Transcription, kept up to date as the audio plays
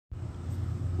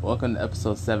Welcome to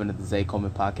episode 7 of the Zay Coleman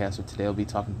podcast, where today we'll be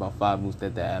talking about 5 moves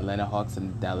that the Atlanta Hawks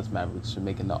and the Dallas Mavericks should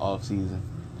make in the offseason.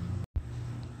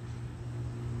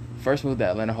 First move the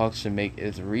Atlanta Hawks should make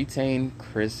is retain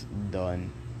Chris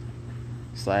Dunn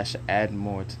 / add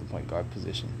more to the point guard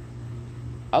position.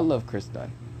 I love Chris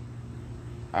Dunn.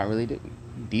 I really do.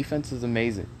 Defense is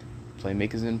amazing.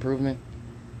 Playmaking is an improvement,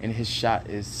 and his shot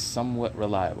is somewhat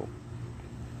reliable.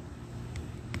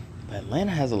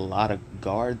 Atlanta has a lot of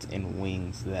guards and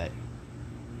wings that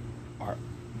are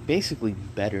basically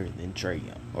better than Trae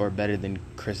Young, or better than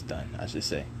Chris Dunn, I should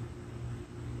say.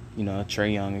 You know,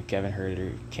 Trae Young, Kevin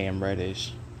Huerter, Cam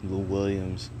Reddish, Lou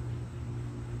Williams.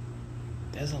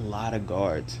 There's a lot of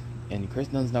guards, and Chris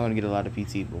Dunn's not going to get a lot of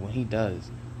PT, but when he does,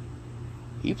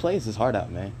 he plays his heart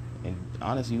out, man. And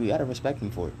honestly, you got to respect him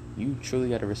for it. You truly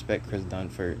got to respect Chris Dunn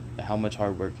for how much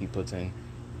hard work he puts in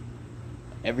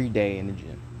every day in the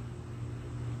gym.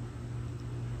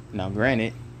 Now,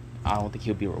 granted, I don't think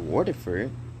he'll be rewarded for it,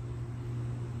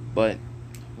 but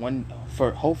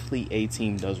hopefully a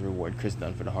team does reward Chris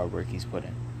Dunn for the hard work he's put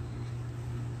in.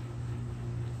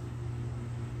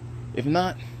 If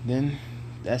not, then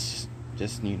that's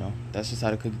just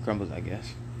how the cookie crumbles, I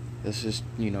guess. That's just,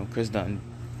 Chris Dunn.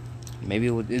 Maybe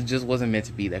it just wasn't meant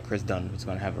to be that Chris Dunn was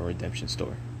going to have a redemption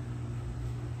story.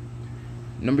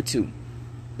 Number 2,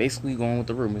 basically going with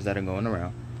the rumors that are going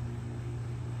around,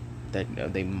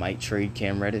 that they might trade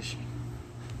Cam Reddish.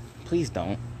 Please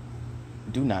don't.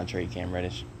 Do not trade Cam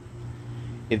Reddish.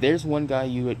 If there's one guy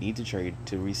you would need to trade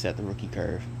to reset the rookie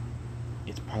curve,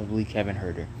 it's probably Kevin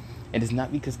Huerter. And it's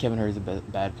not because Kevin Huerter is a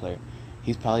bad player.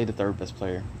 He's probably the 3rd best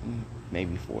player,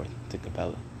 maybe 4th to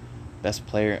Capella. Best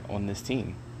player on this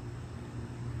team.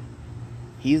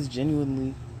 He's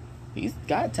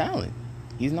got talent.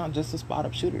 He's not just a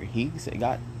spot-up shooter. He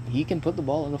can put the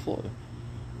ball on the floor.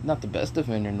 Not the best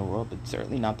defender in the world, but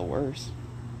certainly not the worst.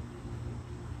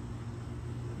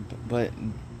 But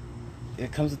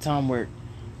it comes a time where,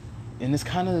 and it's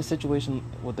kind of the situation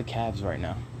with the Cavs right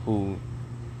now, who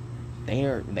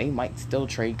they might still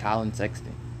trade Colin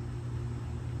Sexton.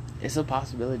 It's a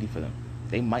possibility for them.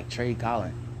 They might trade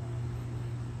Colin.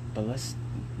 But let's,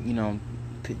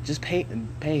 just pay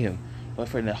him. But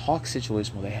for the Hawks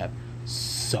situation where they have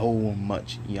so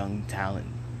much young talent,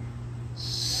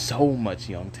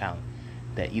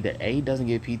 that either A, doesn't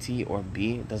get PT, or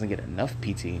B, doesn't get enough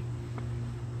PT,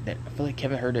 that I feel like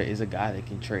Kevin Huerter is a guy that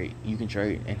you can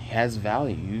trade and has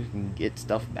value. You can get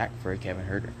stuff back for Kevin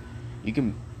Huerter. You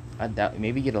can, I doubt,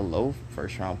 maybe get a low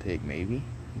 1st round pick, maybe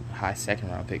high 2nd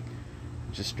round pick,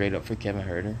 just straight up for Kevin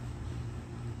Huerter.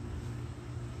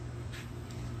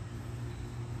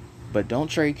 But don't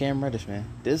trade Cam Reddish, man.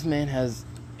 This man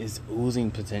is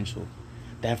oozing potential.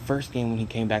 That first game when he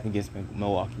came back against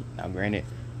Milwaukee, now granted,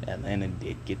 Atlanta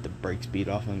did get the brakes beat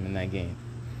off him in that game,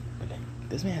 but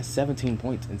this man has 17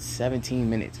 points in 17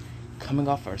 minutes coming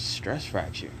off a stress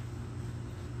fracture.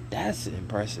 That's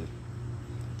impressive.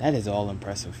 That is all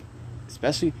impressive,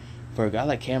 especially for a guy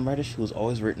like Cam Reddish, who's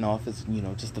always written off as,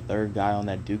 just the 3rd guy on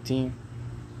that Duke team.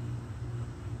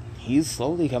 He's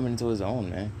slowly coming into his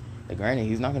own, man. Granted,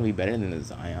 he's not going to be better than the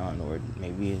Zion, or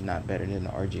maybe he's not better than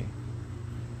the RJ,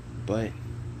 but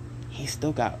he's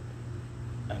still got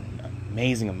an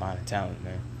amazing amount of talent,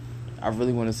 man. I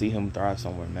really want to see him thrive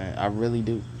somewhere, man. I really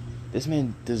do. This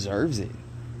man deserves it.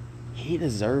 He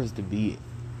deserves to be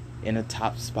in a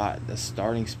top spot, the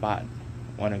starting spot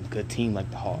on a good team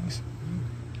like the Hawks.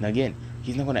 Now, again,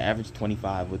 he's not going to average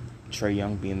 25 with Trae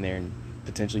Young being there and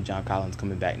potentially John Collins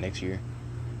coming back next year.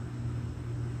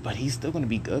 But he's still going to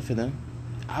be good for them.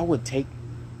 I would take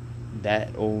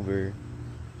that over,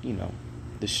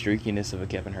 the streakiness of a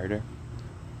Kevin Huerter.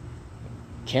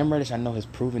 Cam Reddish, I know, has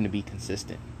proven to be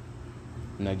consistent.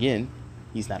 And again,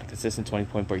 he's not a consistent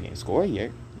 20-point per game scorer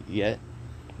yet.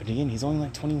 But again, he's only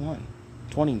like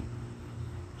 20.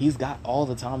 He's got all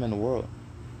the time in the world.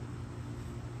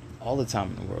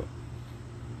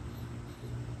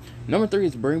 Number 3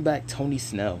 is bring back Tony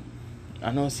Snell.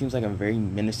 I know it seems like a very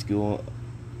minuscule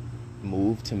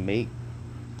move to make,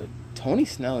 but Tony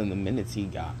Snell, in the minutes he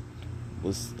got,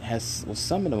 was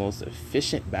some of the most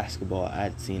efficient basketball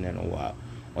I'd seen in a while.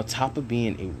 On top of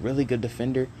being a really good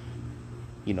defender,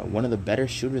 one of the better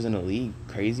shooters in the league.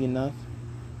 Crazy enough,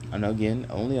 I know, again,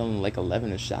 only on like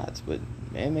 11 of shots, but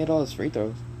man made all his free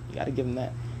throws. You got to give him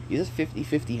that. He's a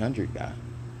 50-50-100 guy.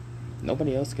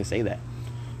 Nobody else can say that.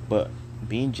 But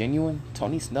being genuine,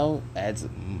 Tony Snell adds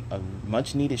a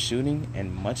much-needed shooting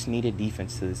and much-needed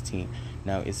defense to this team.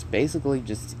 Now, it's basically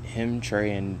just him,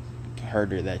 Trae, and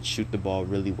Huerter that shoot the ball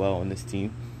really well on this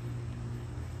team.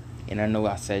 And I know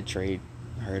I said trade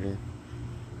Huerter,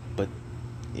 but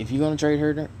if you're going to trade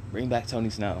Huerter, bring back Tony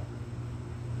Snell.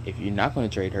 If you're not going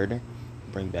to trade Herter,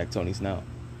 bring back Tony Snell.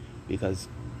 Because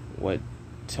what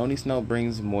Tony Snell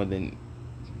brings more than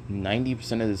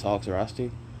 90% of this Hawks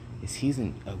roster is he's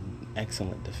an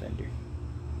excellent defender.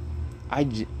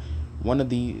 One of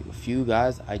the few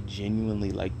guys I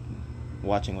genuinely like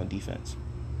watching on defense.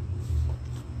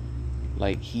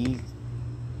 Like he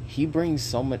brings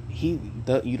so much.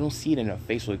 You don't see it in a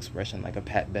facial expression like a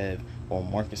Pat Bev or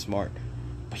Marcus Smart,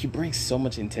 but he brings so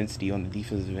much intensity on the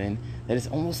defensive end that it's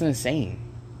almost insane.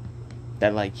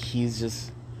 That like he's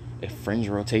just a fringe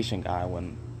rotation guy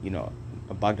when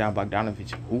a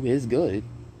Bogdanovich, who is good,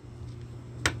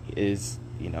 is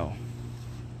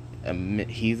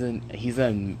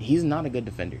he's not a good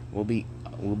defender. We'll be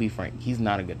frank. He's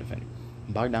not a good defender.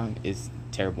 Bogdan is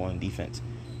terrible on defense.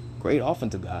 Great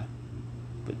offensive guy,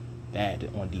 but bad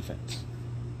on defense.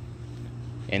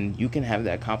 And you can have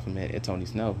that compliment at Tony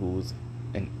Snell, who's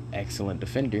an excellent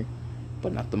defender,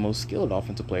 but not the most skilled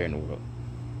offensive player in the world.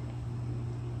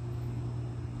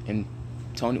 And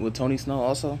Tony Snell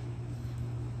also,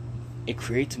 it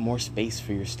creates more space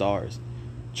for your stars.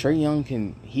 Trae Young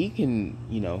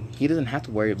he doesn't have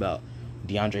to worry about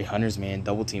DeAndre Hunter's man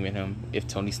double teaming him if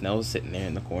Tony Snell is sitting there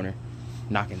in the corner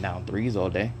knocking down threes all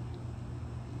day.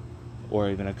 Or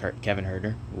even a Kevin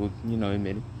Herter, who,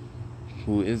 admitted,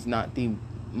 who is not the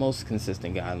most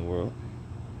consistent guy in the world.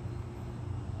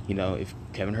 If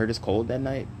Kevin Herter's cold that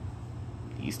night,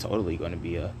 he's totally going to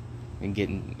be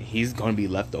he's going to be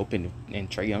left open, and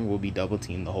Trae Young will be double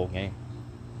teamed the whole game.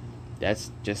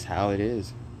 That's just how it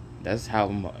is. That's how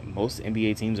most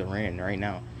NBA teams are ran right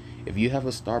now. If you have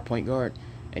a star point guard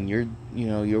and your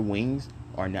wings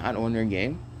are not on their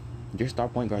game, your star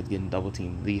point guard's getting double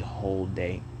teamed the whole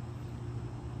day.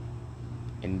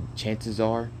 And chances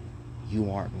are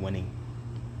you aren't winning.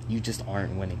 You just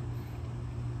aren't winning.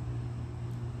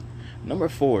 Number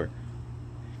 4.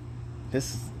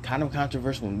 This is kind of a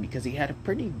controversial one because he had a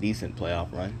pretty decent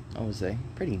playoff run, I would say.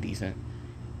 Pretty decent.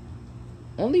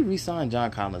 Only re-signed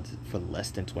John Collins for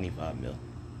less than $25 million.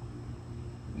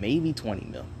 Maybe $20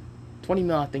 million. $20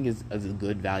 million I think is a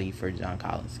good value for John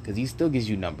Collins because he still gives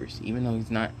you numbers, even though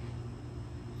he's not,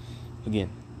 again,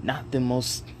 not the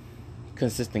most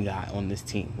consistent guy on this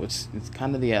team, which is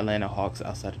kind of the Atlanta Hawks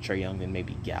outside of Trae Young and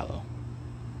maybe Gallo.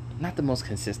 Not the most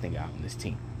consistent guy on this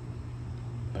team.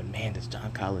 But man, does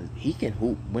John Collins, he can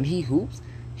hoop. When he hoops,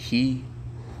 he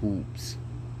hoops.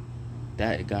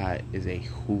 That guy is a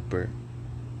hooper.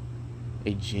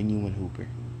 A genuine hooper.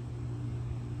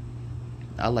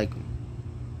 I like him.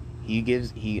 He's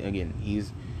a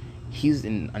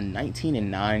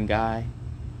 19-9 guy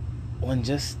on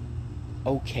just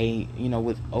okay,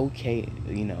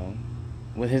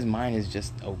 with his mind is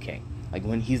just okay. Like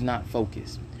when he's not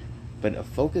focused. But a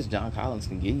focused John Collins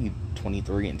can give you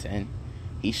 23 and 10.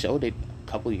 He showed it a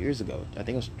couple years ago. I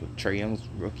think it was Trae Young's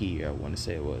rookie year, I want to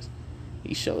say it was.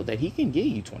 He showed that he can give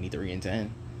you 23 and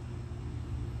 10.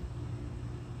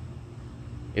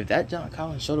 If that John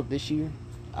Collins showed up this year,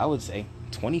 I would say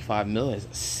 $25 million is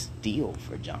a steal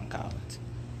for John Collins.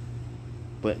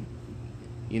 But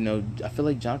I feel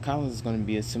like John Collins is going to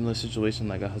be a similar situation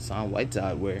like a Hassan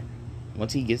Whiteside, where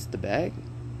once he gets the bag,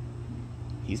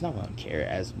 he's not going to care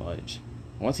as much.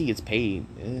 Once he gets paid,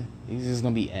 he's just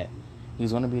going to be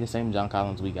He's going to be the same John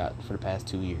Collins we got for the past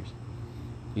 2 years.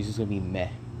 He's just going to be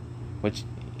meh. Which,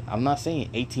 I'm not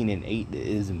saying 18 and 8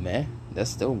 is meh. That's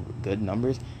still good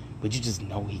numbers. But you just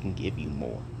know he can give you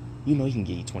more. He can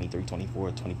give you 23,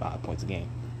 24, 25 points a game.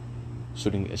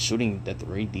 Shooting the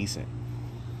three decent.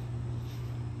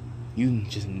 You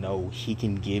just know he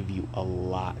can give you a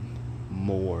lot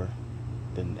more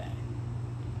than that.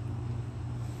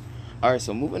 Alright,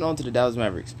 so moving on to the Dallas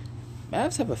Mavericks.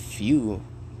 Mavs have a few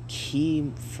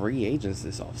key free agents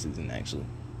this offseason, actually.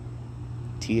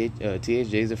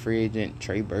 THJ is a free agent.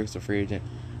 Trey Burke's a free agent.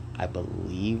 I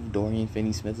believe Dorian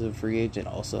Finney-Smith is a free agent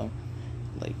also.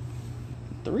 Like,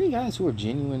 3 guys who are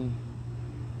genuine,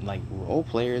 like, role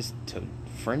players to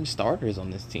fringe starters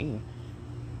on this team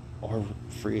are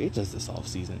free agents this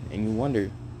offseason. And you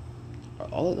wonder, are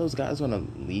all of those guys going to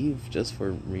leave just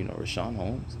for, Rashawn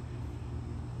Holmes?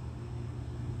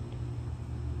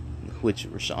 Which,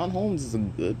 Rashawn Holmes is a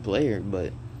good player,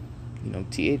 but,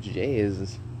 THJ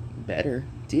is better.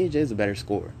 THJ is a better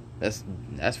scorer. That's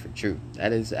for true.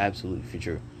 That is absolutely for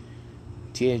true.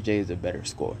 THJ is a better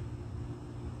scorer.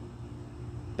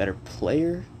 Better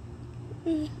player?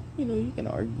 You can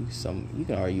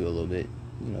argue a little bit.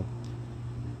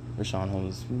 Rashawn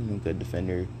Holmes, good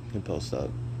defender, can post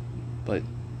up. But,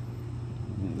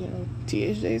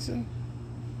 THJ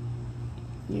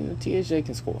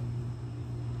can score.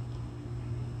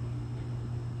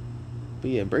 But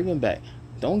yeah, bring him back.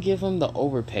 Don't give him the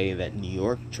overpay that New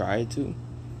York tried to.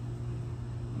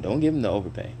 Don't give him the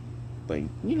overpay. But,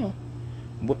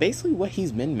 basically what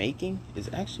he's been making is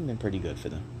actually been pretty good for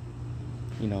them.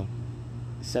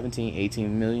 17,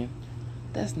 18 million.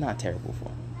 That's not terrible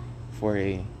for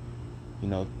a,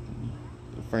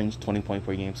 fringe 20 point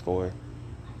per game scorer.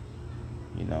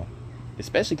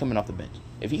 Especially coming off the bench.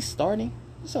 If he's starting,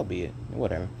 so be it.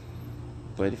 Whatever.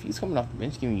 But if he's coming off the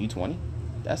bench giving you 20,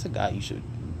 that's a guy you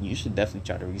should definitely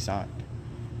try to re-sign.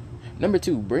 Number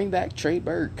 2, bring back Trey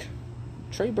Burke.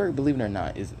 Trey Burke, believe it or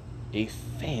not, is a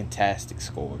fantastic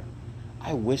scorer.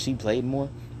 I wish he played more.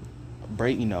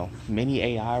 Mini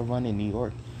AI run in New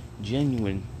York.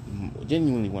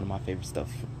 Genuinely one of my favorite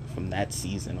stuff from that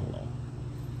season alone.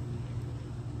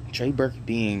 Trey Burke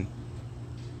being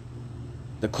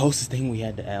the closest thing we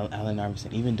had to Allen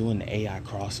Iverson, even doing the AI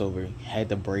crossover, had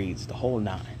the braids, the whole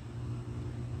 9.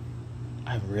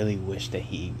 I really wish that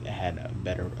he had a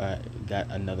better,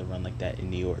 got another run like that in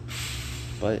New York.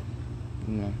 But,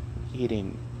 he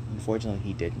didn't. Unfortunately,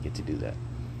 he didn't get to do that.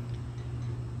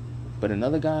 But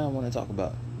another guy I want to talk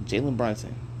about, Jalen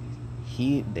Brunson.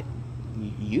 He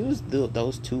used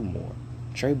those two more,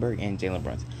 Trey Burke and Jalen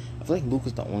Brunson. I feel like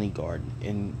Luka's the only guard,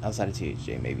 outside of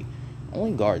THJ maybe,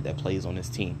 only guard that plays on this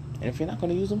team. And if you're not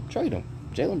going to use him, trade him.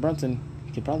 Jalen Brunson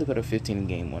can probably put a 15 in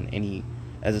game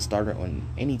as a starter on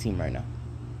any team right now.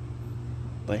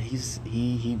 But he's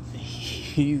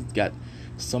got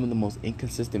some of the most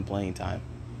inconsistent playing time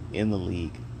in the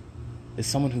league. Is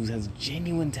someone who has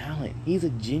genuine talent. He's a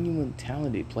genuine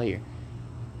talented player.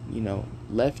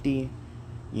 Lefty.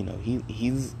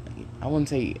 He's, I wouldn't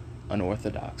say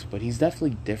unorthodox, but he's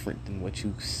definitely different than what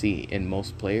you see in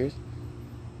most players.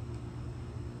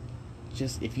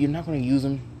 Just, if you're not going to use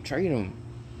him, trade him.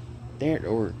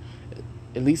 Or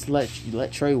at least let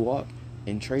Trey walk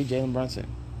and trade Jalen Brunson.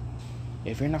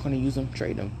 If you're not going to use him,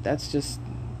 trade him. That's just,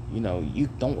 you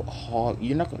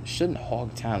shouldn't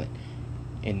hog talent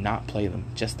and not play them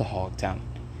just to hog talent.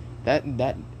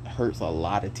 That hurts a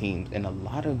lot of teams and a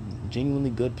lot of genuinely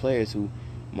good players who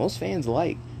most fans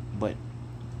like, but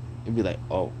it'd be like,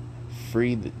 oh,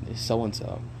 free so and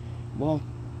so. Well,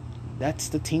 that's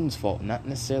the team's fault, not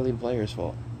necessarily the player's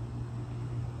fault.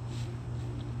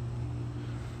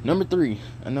 Number 3,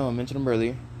 I know I mentioned him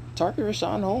earlier. Target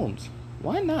Richaun Holmes.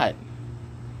 Why not?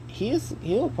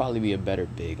 He'll probably be a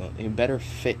better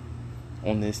fit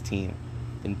on this team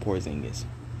than Porzingis.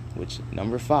 Which,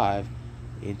 number 5,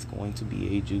 it's going to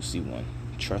be a juicy one.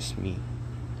 Trust me.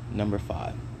 Number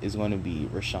 5 is going to be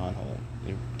Richaun Holmes.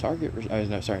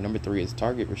 Number 3 is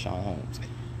target Richaun Holmes.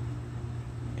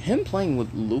 Him playing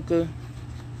with Luka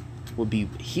would be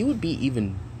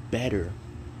even better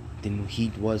than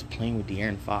he was playing with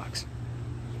De'Aaron Fox.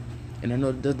 And I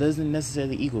know that doesn't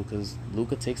necessarily equal because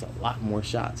Luka takes a lot more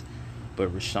shots.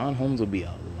 But Richaun Holmes will be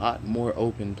a lot more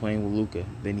open playing with Luka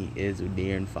than he is with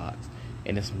De'Aaron Fox.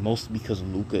 And it's mostly because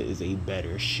Luka is a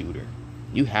better shooter.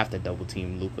 You have to double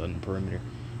team Luka on the perimeter.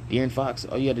 De'Aaron Fox,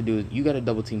 all you got to do is you got to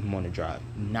double team him on the drive,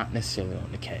 not necessarily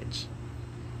on the catch.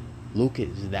 Luka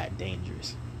is that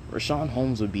dangerous. Richaun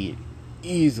Holmes would be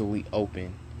easily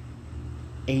open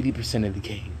 80% of the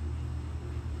game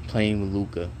playing with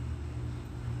Luka.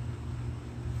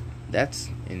 That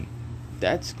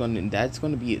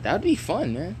would be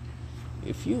fun, man.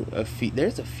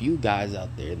 There's a few guys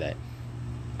out there that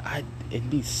it'd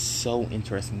be so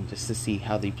interesting just to see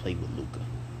how they play with Luka.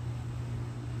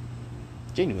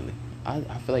 Genuinely, I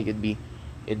feel like it'd be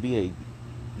a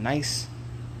nice,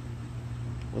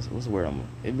 what's the word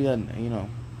it'd be a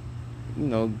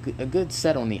good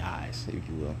set on the eyes, if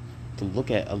you will, to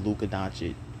look at a Luka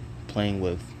Doncic playing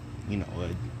with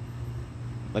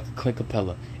like a Clint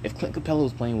Capella. If Clint Capella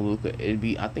was playing with Luka,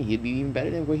 I think he'd be even better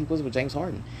than where he was with James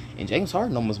Harden. And James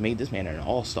Harden almost made this man an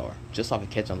all-star just off of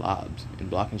catching lobs and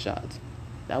blocking shots.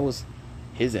 That was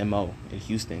his MO in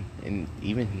Houston and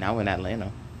even now in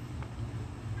Atlanta.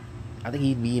 I think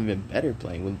he'd be even better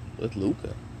playing with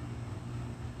Luka.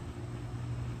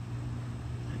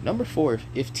 Number 4,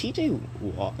 if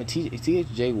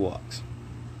THJ walks,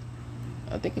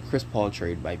 I think a Chris Paul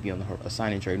trade might be a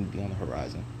signing trade would be on the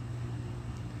horizon.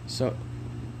 So,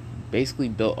 basically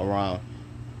built around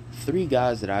 3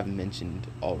 guys that I've mentioned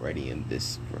already in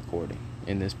this recording,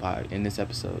 in this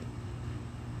episode.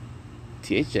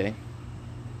 THJ,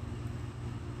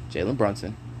 Jalen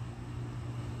Brunson,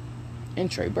 and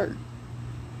Trey Burke.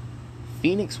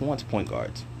 Phoenix wants point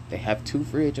guards. They have 2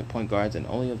 free agent point guards, and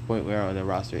only other point guard on their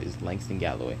roster is Langston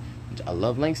Galloway. Which I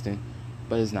love Langston,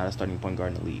 but is not a starting point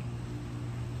guard in the league.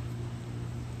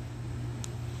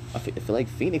 I feel like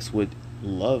Phoenix would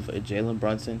love a Jalen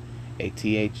Brunson, a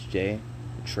THJ,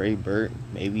 Trey Burke,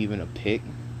 maybe even a pick,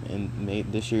 and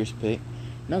made this year's pick.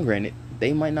 Now, granted,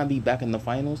 they might not be back in the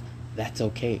finals. That's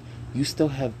okay. You still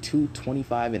have two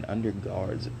 25 and under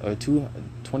guards, or two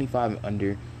 25 and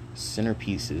under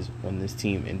centerpieces on this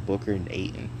team, in Booker and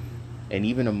Ayton, and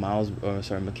even a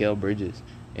Mikal Bridges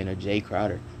and a Jay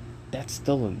Crowder. That's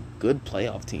still a good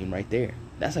playoff team right there.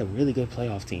 That's a really good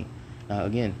playoff team. Now,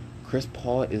 again, Chris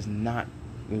Paul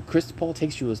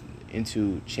takes you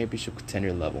into championship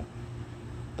contender level.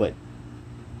 But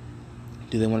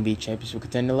do they want to be championship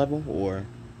contender level, or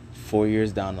 4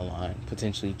 years down the line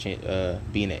potentially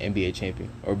being an NBA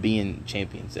champion, or being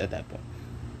champions at that point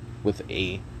with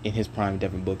in his prime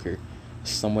Devin Booker,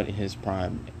 somewhat in his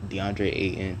prime DeAndre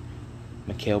Ayton,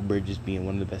 Mikal Bridges being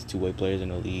one of the best two-way players in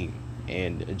the league,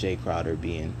 and Jay Crowder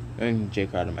Jay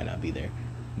Crowder might not be there,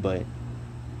 but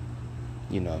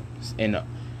and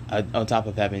on top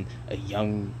of having a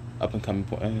young up and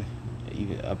coming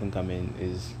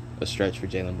is a stretch for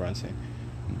Jalen Brunson,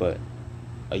 but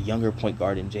a younger point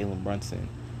guard in Jalen Brunson,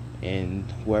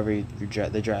 and whoever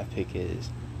the draft pick is,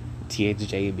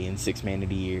 THJ being sixth man of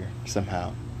the year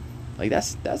somehow. Like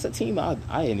that's a team I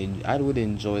would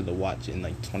enjoy to watch in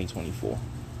like 2024.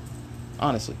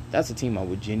 Honestly, that's a team I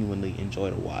would genuinely enjoy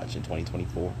to watch in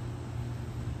 2024.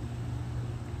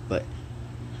 But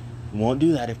won't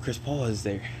do that if Chris Paul is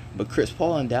there. But Chris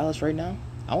Paul in Dallas right now,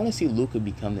 I want to see Luka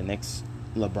become the next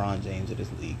LeBron James of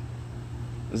this league.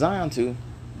 Zion too,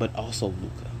 but also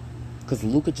Luka. Because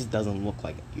Luka just doesn't look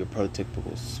like your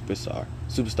prototypical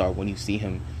superstar when you see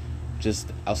him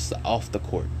just off the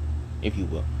court, if you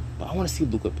will. But I want to see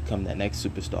Luka become that next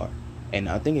superstar. And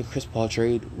I think a Chris Paul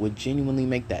trade would genuinely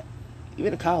make that.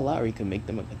 Even a Kyle Lowry could make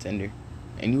them a contender.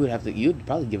 And you'd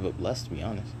probably give up less, to be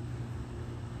honest.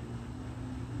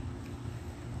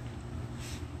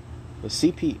 But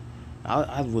CP,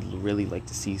 I would really like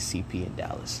to see CP in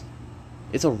Dallas.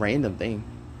 It's a random thing,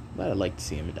 but I'd like to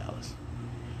see him in Dallas.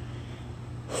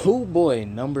 Oh boy,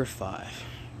 number 5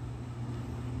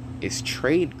 is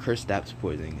trade Kristaps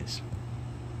Porzingis.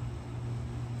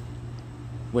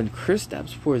 When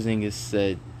Kristaps Porzingis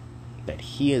said that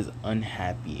he is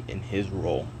unhappy in his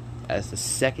role as the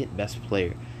second best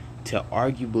player to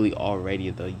arguably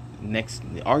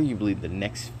the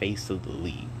next face of the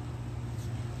league,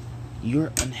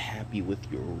 you're unhappy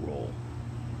with your role.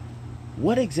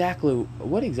 What exactly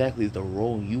is the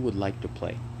role you would like to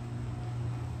play?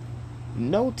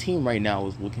 No team right now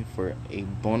is looking for a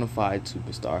bona fide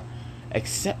superstar,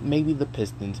 except maybe the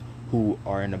Pistons, who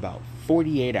are in about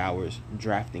 48 hours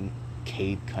drafting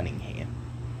Cade Cunningham.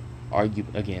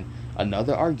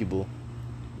 Another one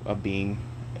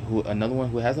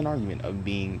who has an argument of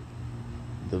being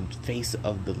the face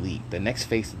of the league, the next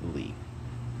face of the league.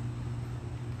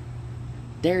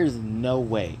 There's no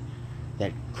way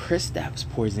that Kristaps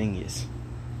Porzingis,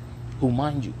 who,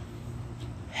 mind you,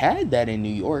 had that in New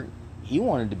York, he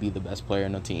wanted to be the best player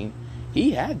on the team.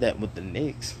 He had that with the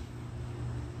Knicks.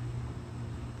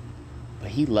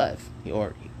 But he left,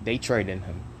 or they traded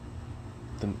him.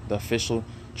 The official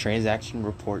transaction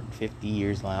report 50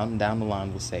 years down the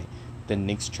line will say the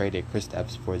Knicks traded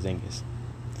Kristaps Porzingis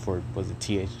for, was it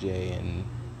THJ and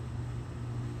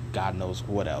God knows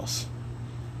what else.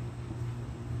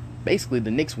 Basically,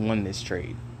 the Knicks won this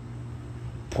trade.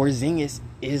 Porzingis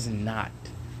is not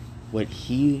what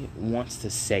he wants to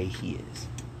say he is.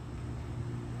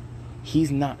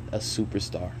 He's not a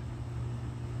superstar.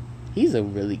 He's a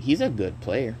good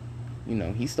player.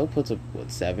 He still puts up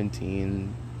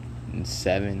 17 and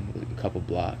 7 with a couple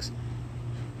blocks.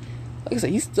 Like I said,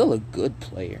 he's still a good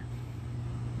player.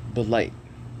 But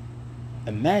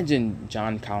imagine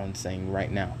John Collins saying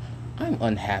right now, I'm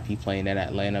unhappy playing in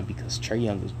Atlanta because Trae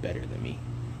Young is better than me.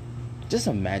 Just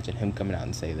imagine him coming out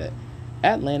and say that.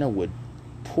 Atlanta would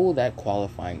pull that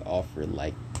qualifying offer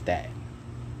like that.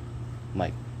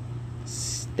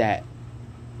 Stat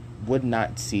would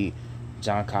not see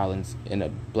John Collins in a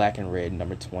black and red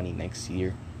number 20 next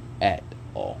year at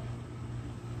all.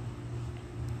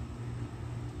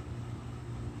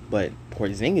 But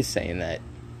Porzingis saying that,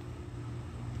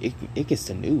 it gets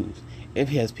the news. If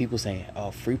he has people saying,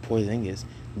 "Oh, free Porzingis,"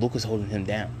 Luka's holding him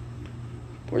down.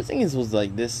 Porzingis was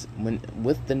like this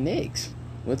with the Knicks,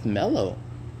 with Melo.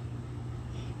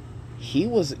 He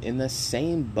was in the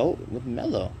same boat with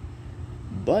Melo,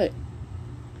 but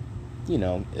it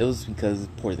was because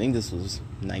Porzingis was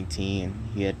 19.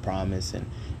 He had promise, and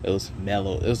it was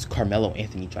Carmelo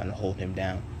Anthony trying to hold him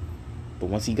down. But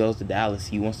once he goes to Dallas,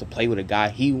 he wants to play with a guy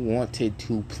he wanted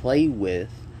to play with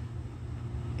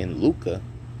in Luka.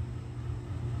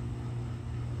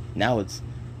 Now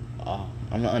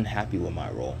I'm unhappy with my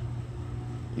role.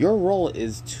 Your role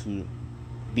is to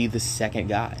be the second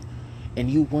guy. And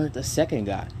you weren't the second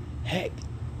guy. Heck,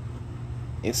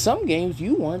 in some games,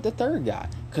 you weren't the third guy.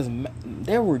 Because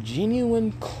there were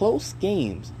genuine close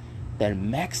games that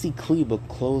Maxi Kleber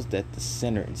closed at the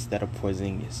center instead of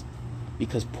Porzingis.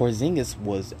 Because Porzingis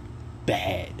was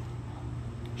bad.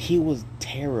 He was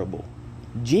terrible.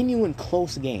 Genuine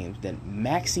close games that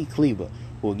Maxi Kleber,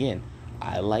 who again,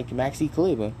 I like Maxi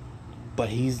Kleber, but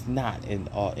he's not in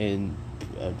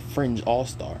a fringe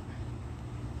all-star.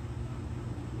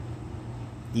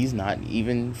 He's not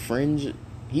even fringe.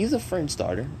 He's a fringe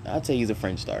starter. I'd say he's a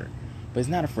fringe starter. But he's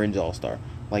not a fringe all-star.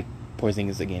 Like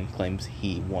Porzingis, again, claims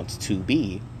he wants to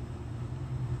be.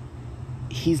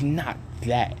 He's not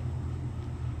that.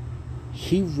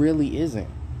 He really isn't.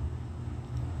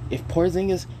 If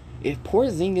Porzingis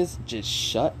just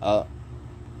shut up,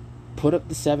 put up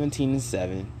the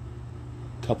 17-7,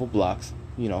 couple blocks,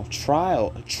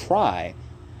 try,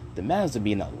 the Mavs would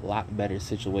be in a lot better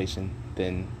situation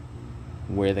than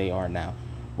where they are now,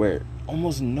 where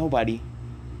almost nobody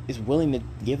is willing to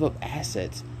give up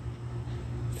assets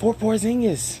for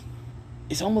Porzingis.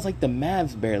 It's almost like the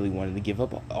Mavs barely wanted to give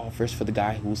up offers for the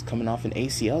guy who was coming off an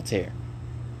ACL tear.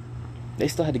 They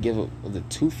still had to give up the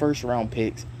 2 first-round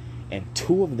picks and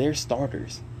 2 of their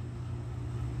starters.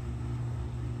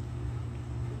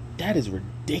 That is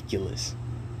ridiculous.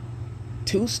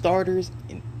 2 starters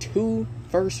and 2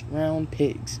 first-round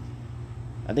picks.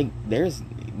 I think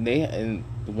and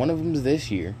one of them is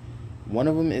this year. One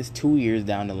of them is 2 years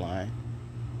down the line.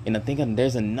 And I think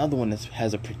there's another one that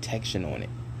has a protection on it.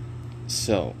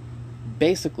 So,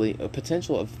 basically, a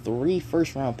potential of 3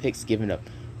 first-round picks given up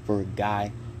for a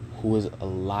guy who is a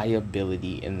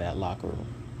liability in that locker room.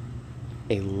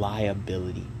 A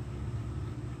liability.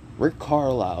 Rick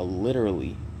Carlisle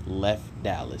literally left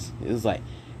Dallas. It was like,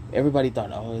 everybody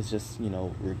thought, oh, it's just,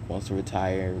 Rick wants to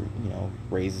retire,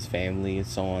 raise his family, and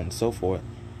so on and so forth.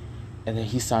 And then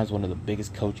he signs one of the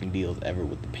biggest coaching deals ever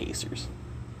with the Pacers.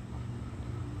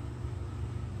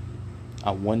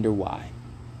 I wonder why.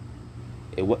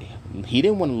 He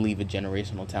didn't want to leave a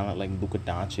generational talent like Luka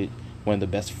Doncic, one of the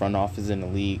best front offices in the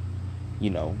league.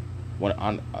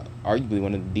 Arguably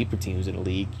one of the deeper teams in the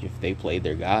league. If they played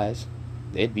their guys,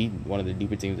 they'd be one of the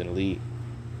deeper teams in the league.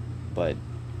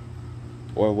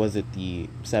 Or was it the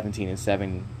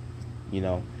 17-7,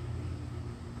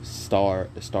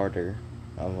 starter,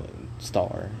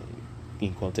 star,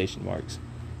 in quotation marks,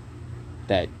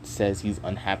 that says he's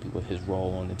unhappy with his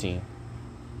role on the team?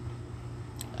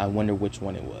 I wonder which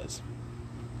one it was.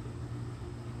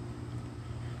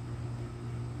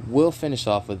 We'll finish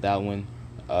off with that one.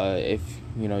 If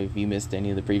you missed any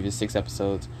of the previous 6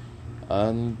 episodes,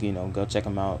 go check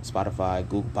them out. Spotify,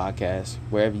 Google Podcasts,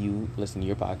 wherever you listen to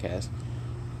your podcast.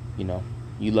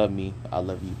 You love me, I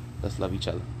love you. Let's love each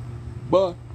other. Bye.